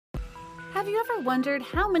Have you ever wondered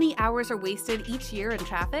how many hours are wasted each year in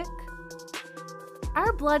traffic?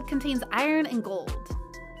 Our blood contains iron and gold,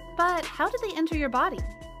 but how do they enter your body?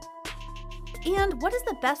 And what is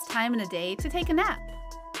the best time in a day to take a nap?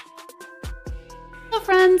 Hello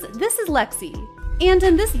friends, this is Lexi, and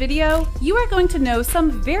in this video, you are going to know some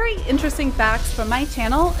very interesting facts from my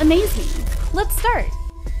channel, Amazeme. Let's start!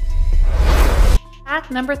 Fact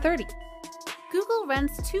number 30. Google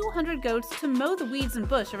rents 200 goats to mow the weeds and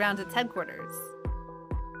bush around its headquarters.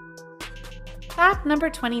 Fact number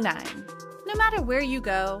 29. No matter where you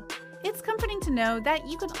go, it's comforting to know that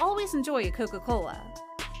you can always enjoy a Coca-Cola.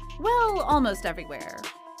 Well, almost everywhere.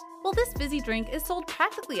 While this fizzy drink is sold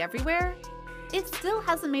practically everywhere, it still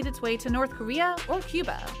hasn't made its way to North Korea or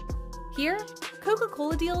Cuba. Here,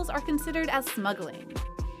 Coca-Cola deals are considered as smuggling.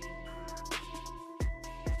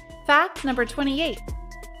 Fact number 28.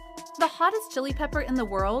 The hottest chili pepper in the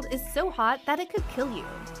world is so hot that it could kill you.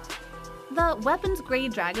 The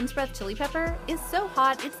weapons-grade dragon's breath chili pepper is so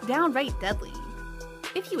hot it's downright deadly.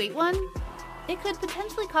 If you ate one, it could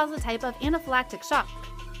potentially cause a type of anaphylactic shock,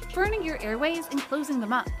 burning your airways and closing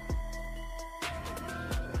them up.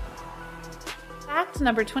 Fact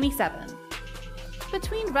number 27.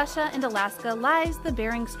 Between Russia and Alaska lies the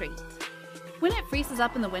Bering Strait. When it freezes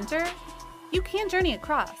up in the winter, you can journey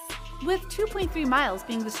across, with 2.3 miles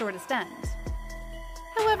being the shortest end.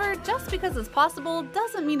 However, just because it's possible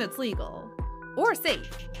doesn't mean it's legal, or safe,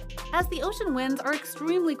 as the ocean winds are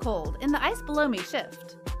extremely cold and the ice below may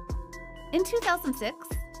shift. In 2006,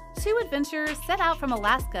 2 adventurers set out from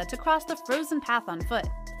Alaska to cross the frozen path on foot.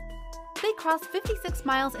 They crossed 56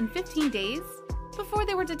 miles in 15 days before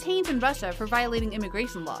they were detained in Russia for violating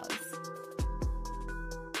immigration laws.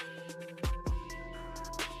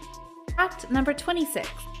 Fact number 26.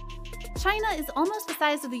 China is almost the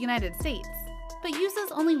size of the United States, but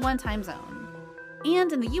uses only 1 time zone.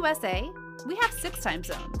 And in the USA, we have 6 time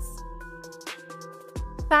zones.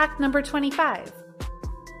 Fact number 25.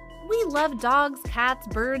 We love dogs, cats,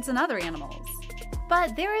 birds, and other animals.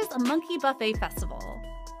 But there is a monkey buffet festival.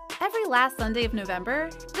 Every last Sunday of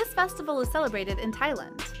November, this festival is celebrated in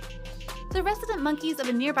Thailand. The resident monkeys of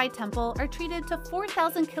a nearby temple are treated to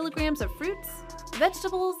 4,000 kilograms of fruits,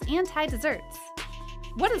 vegetables, and Thai desserts.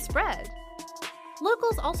 What a spread!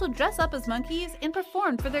 Locals also dress up as monkeys and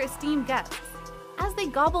perform for their esteemed guests, as they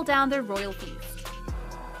gobble down their royal feast.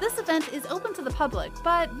 This event is open to the public,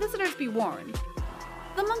 but visitors be warned.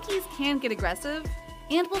 The monkeys can get aggressive,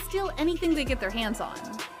 and will steal anything they get their hands on.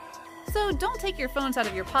 So don't take your phones out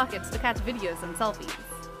of your pockets to catch videos and selfies.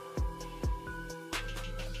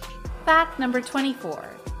 Fact number 24.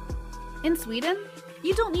 In Sweden,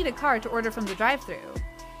 you don't need a car to order from the drive-thru,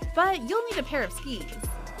 but you'll need a pair of skis.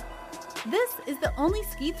 This is the only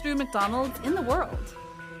ski-through McDonald's in the world.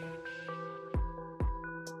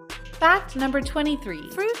 Fact number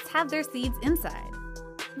 23. Fruits have their seeds inside,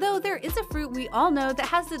 though there is a fruit we all know that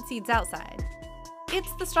has its seeds outside.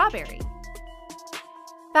 It's the strawberry.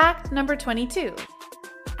 Fact number 22.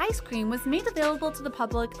 Ice cream was made available to the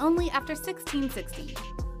public only after 1660.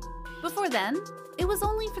 Before then, it was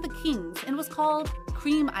only for the kings and was called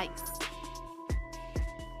cream ice.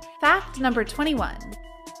 Fact number 21.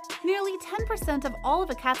 Nearly 10% of all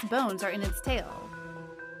of a cat's bones are in its tail.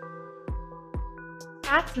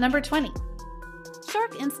 Fact number 20.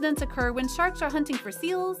 Shark incidents occur when sharks are hunting for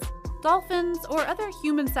seals, dolphins, or other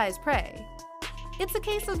human-sized prey. It's a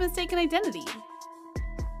case of mistaken identity.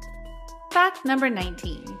 Fact number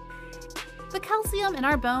 19. The calcium in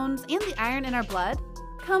our bones and the iron in our blood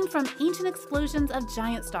come from ancient explosions of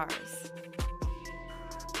giant stars.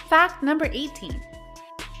 Fact number 18.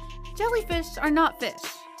 Jellyfish are not fish.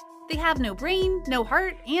 They have no brain, no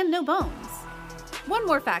heart, and no bones. One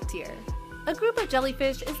more fact here. A group of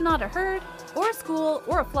jellyfish is not a herd, or a school,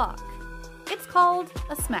 or a flock. It's called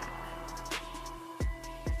a smack.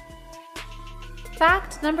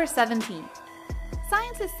 Fact number 17.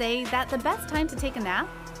 Scientists say that the best time to take a nap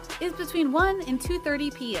is between 1 and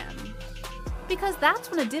 2:30 p.m. because that's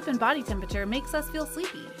when a dip in body temperature makes us feel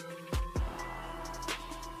sleepy.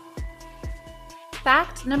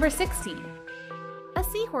 Fact number 16. A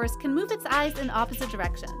seahorse can move its eyes in opposite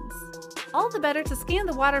directions, all the better to scan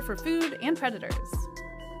the water for food and predators.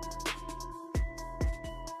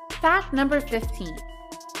 Fact number 15.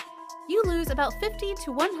 You lose about 50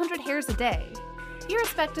 to 100 hairs a day,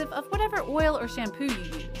 irrespective of whatever oil or shampoo you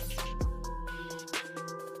use.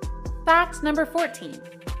 Fact number 14.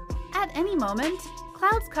 At any moment,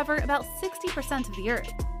 clouds cover about 60% of the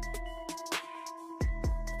Earth.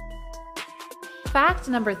 Fact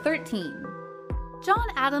number 13. John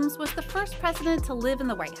Adams was the first president to live in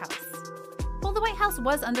the White House. While the White House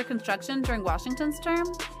was under construction during Washington's term,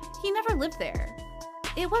 He never lived there.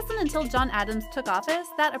 It wasn't until John Adams took office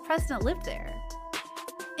that a president lived there.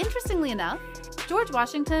 Interestingly enough, George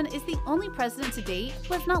Washington is the only president to date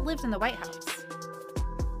who has not lived in the White House.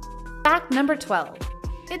 Fact number 12.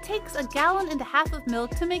 It takes 1.5 gallons of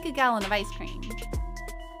milk to make 1 gallon of ice cream.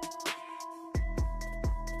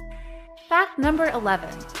 Fact number 11.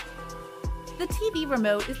 The TV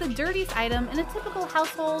remote is the dirtiest item in a typical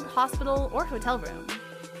household, hospital, or hotel room.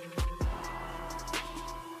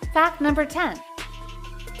 Fact number 10.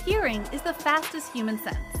 Hearing is the fastest human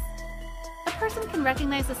sense. A person can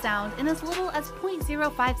recognize a sound in as little as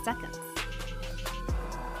 0.05 seconds.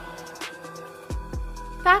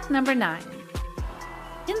 Fact number 9.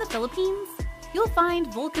 In the Philippines, you'll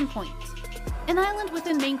find Vulcan Point, an island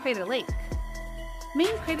within Main Crater Lake.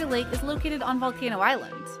 Main Crater Lake is located on Volcano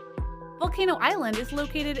Island. Volcano Island is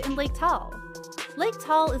located in Lake Taal. Lake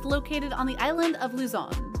Taal is located on the island of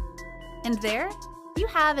Luzon. And there, you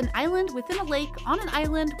have an island within a lake on an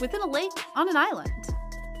island within a lake on an island.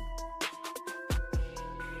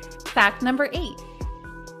 Fact number 8.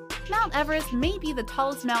 Mount Everest may be the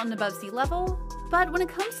tallest mountain above sea level, but when it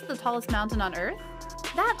comes to the tallest mountain on Earth,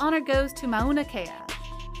 that honor goes to Mauna Kea.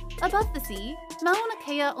 Above the sea, Mauna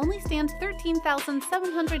Kea only stands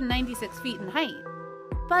 13,796 feet in height.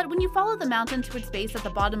 But when you follow the mountain to its base at the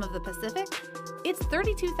bottom of the Pacific, it's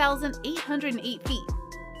 32,808 feet,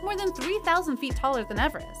 more than 3,000 feet taller than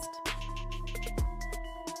Everest.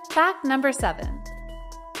 Fact number 7.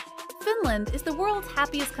 Finland is the world's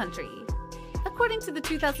happiest country. According to the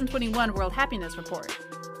 2021 World Happiness Report,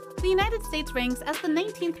 the United States ranks as the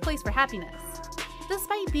 19th place for happiness,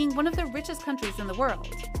 despite being one of the richest countries in the world.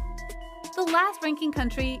 The last ranking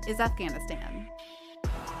country is Afghanistan.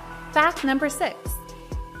 Fact number 6.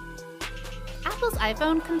 Apple's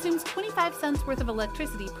iPhone consumes 25 cents worth of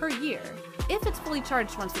electricity per year if it's fully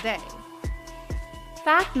charged once a day.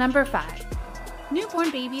 Fact number 5.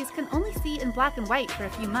 Newborn babies can only see in black and white for a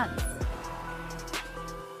few months.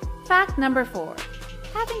 Fact number 4.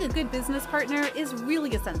 Having a good business partner is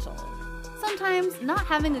really essential. Sometimes not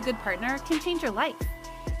having a good partner can change your life.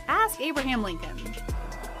 Ask Abraham Lincoln.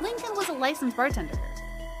 Lincoln was a licensed bartender.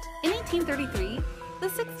 In 1833, the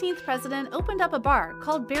 16th president opened up a bar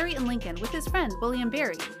called Barry and Lincoln with his friend William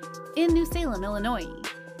Barry in New Salem, Illinois.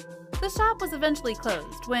 The shop was eventually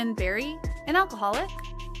closed when Barry, an alcoholic,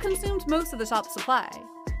 consumed most of the shop's supply.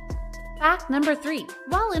 Fact number 3.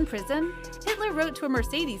 While in prison, Hitler wrote to a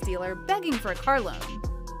Mercedes dealer begging for a car loan.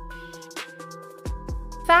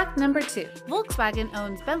 Fact number 2. Volkswagen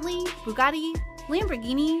owns Bentley, Bugatti,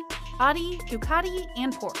 Lamborghini, Audi, Ducati,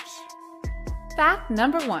 and Porsche. Fact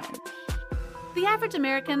number 1. The average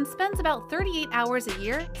American spends about 38 hours a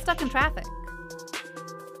year stuck in traffic.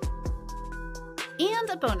 And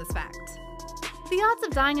a bonus fact. The odds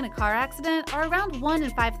of dying in a car accident are around 1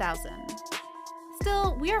 in 5,000.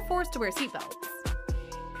 Still, we are forced to wear seatbelts.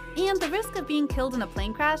 And the risk of being killed in a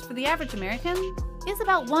plane crash for the average American is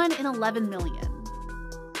about 1 in 11 million.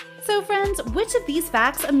 So friends, which of these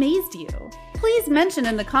facts amazed you? Please mention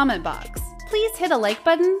in the comment box. Please hit a like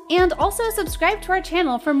button and also subscribe to our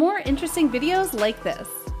channel for more interesting videos like this.